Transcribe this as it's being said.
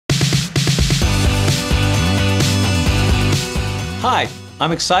Hi,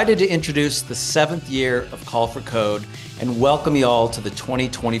 I'm excited to introduce the 7th year of Call for Code and welcome you all to the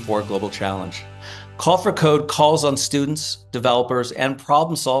 2024 Global Challenge. Call for Code calls on students, developers, and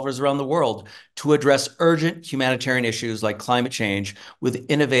problem solvers around the world to address urgent humanitarian issues like climate change with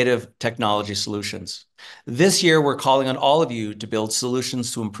innovative technology solutions. This year, we're calling on all of you to build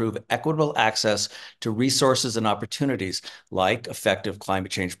solutions to improve equitable access to resources and opportunities like effective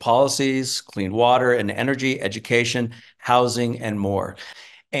climate change policies, clean water and energy, education, housing, and more.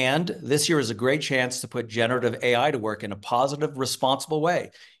 And this year is a great chance to put generative AI to work in a positive, responsible way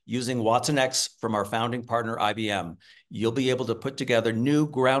using Watson X from our founding partner, IBM. You'll be able to put together new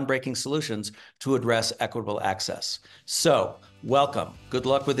groundbreaking solutions to address equitable access. So, welcome. Good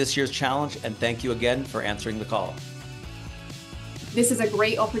luck with this year's challenge, and thank you again for answering the call. This is a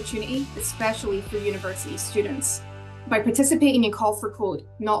great opportunity, especially for university students. By participating in Call for Code,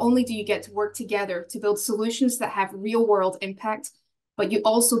 not only do you get to work together to build solutions that have real-world impact, but you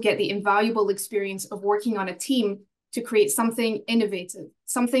also get the invaluable experience of working on a team to create something innovative,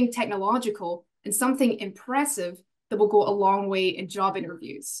 something technological, and something impressive that will go a long way in job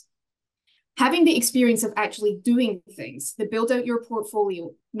interviews. Having the experience of actually doing things that build out your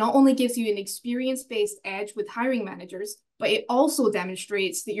portfolio not only gives you an experience-based edge with hiring managers, but it also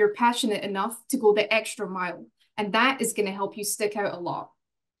demonstrates that you're passionate enough to go the extra mile, and that is going to help you stick out a lot.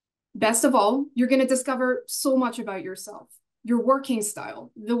 Best of all, you're going to discover so much about yourself, your working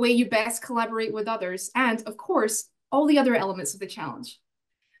style, the way you best collaborate with others, and of course, all the other elements of the challenge.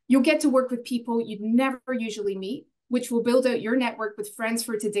 You'll get to work with people you'd never usually meet, which will build out your network with friends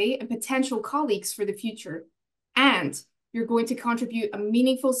for today and potential colleagues for the future. And you're going to contribute a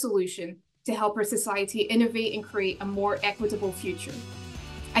meaningful solution to help our society innovate and create a more equitable future.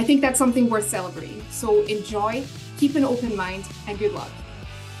 I think that's something worth celebrating. So enjoy, keep an open mind, and good luck.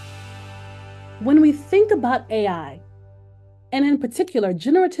 When we think about AI, and in particular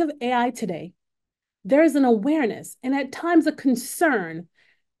generative AI today, there is an awareness and at times a concern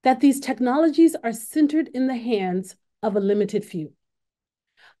that these technologies are centered in the hands of a limited few.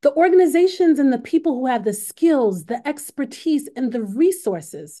 The organizations and the people who have the skills, the expertise, and the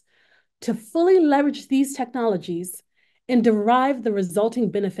resources to fully leverage these technologies and derive the resulting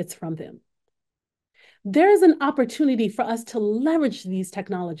benefits from them. There is an opportunity for us to leverage these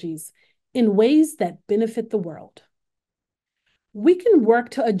technologies in ways that benefit the world. We can work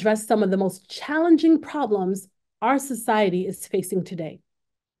to address some of the most challenging problems our society is facing today.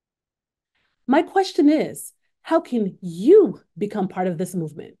 My question is, how can you become part of this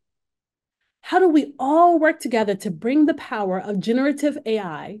movement? How do we all work together to bring the power of generative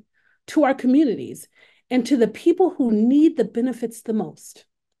AI to our communities and to the people who need the benefits the most?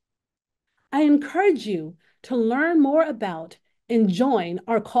 I encourage you to learn more about and join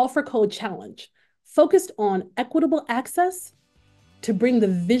our Call for Code challenge, focused on equitable access to bring the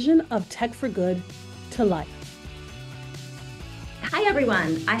vision of Tech for Good to life. Hi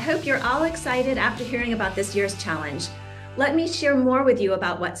everyone, I hope you're all excited after hearing about this year's challenge. Let me share more with you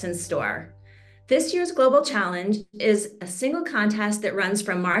about what's in store. This year's Global Challenge is a single contest that runs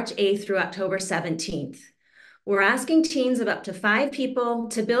from March 8th through October 17th. We're asking teams of up to 5 people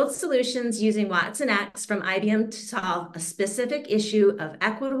to build solutions using Watson X from IBM to solve a specific issue of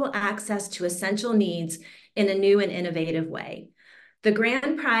equitable access to essential needs in a new and innovative way. The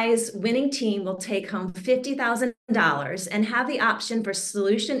grand prize winning team will take home $50,000 and have the option for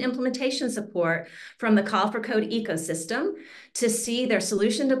solution implementation support from the Call for Code ecosystem to see their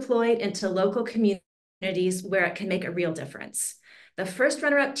solution deployed into local communities where it can make a real difference. The first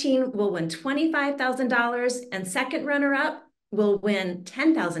runner-up team will win $25,000 and second runner-up will win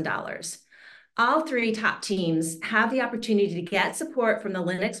 $10,000. All 3 top teams have the opportunity to get support from the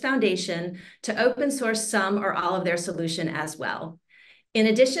Linux Foundation to open source some or all of their solution as well. In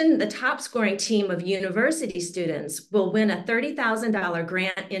addition, the top scoring team of university students will win a $30,000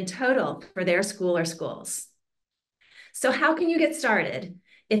 grant in total for their school or schools. So how can you get started?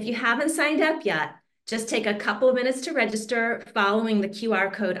 If you haven't signed up yet, just take a couple of minutes to register following the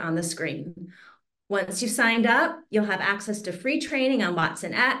QR code on the screen. Once you've signed up, you'll have access to free training on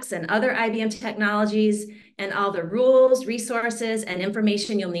Watson X and other IBM technologies and all the rules, resources, and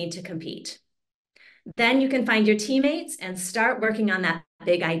information you'll need to compete. Then you can find your teammates and start working on that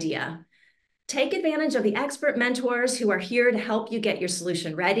big idea. Take advantage of the expert mentors who are here to help you get your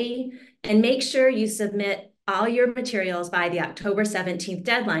solution ready, and make sure you submit all your materials by the October 17th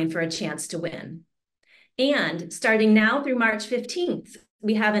deadline for a chance to win. And starting now through March 15th,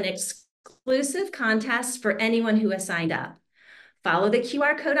 we have an exclusive contest for anyone who has signed up. Follow the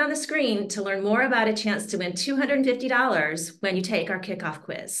QR code on the screen to learn more about a chance to win $250 when you take our kickoff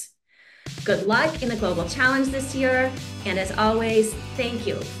quiz. Good luck in the global challenge this year, and as always, thank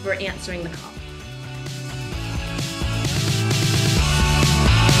you for answering the call.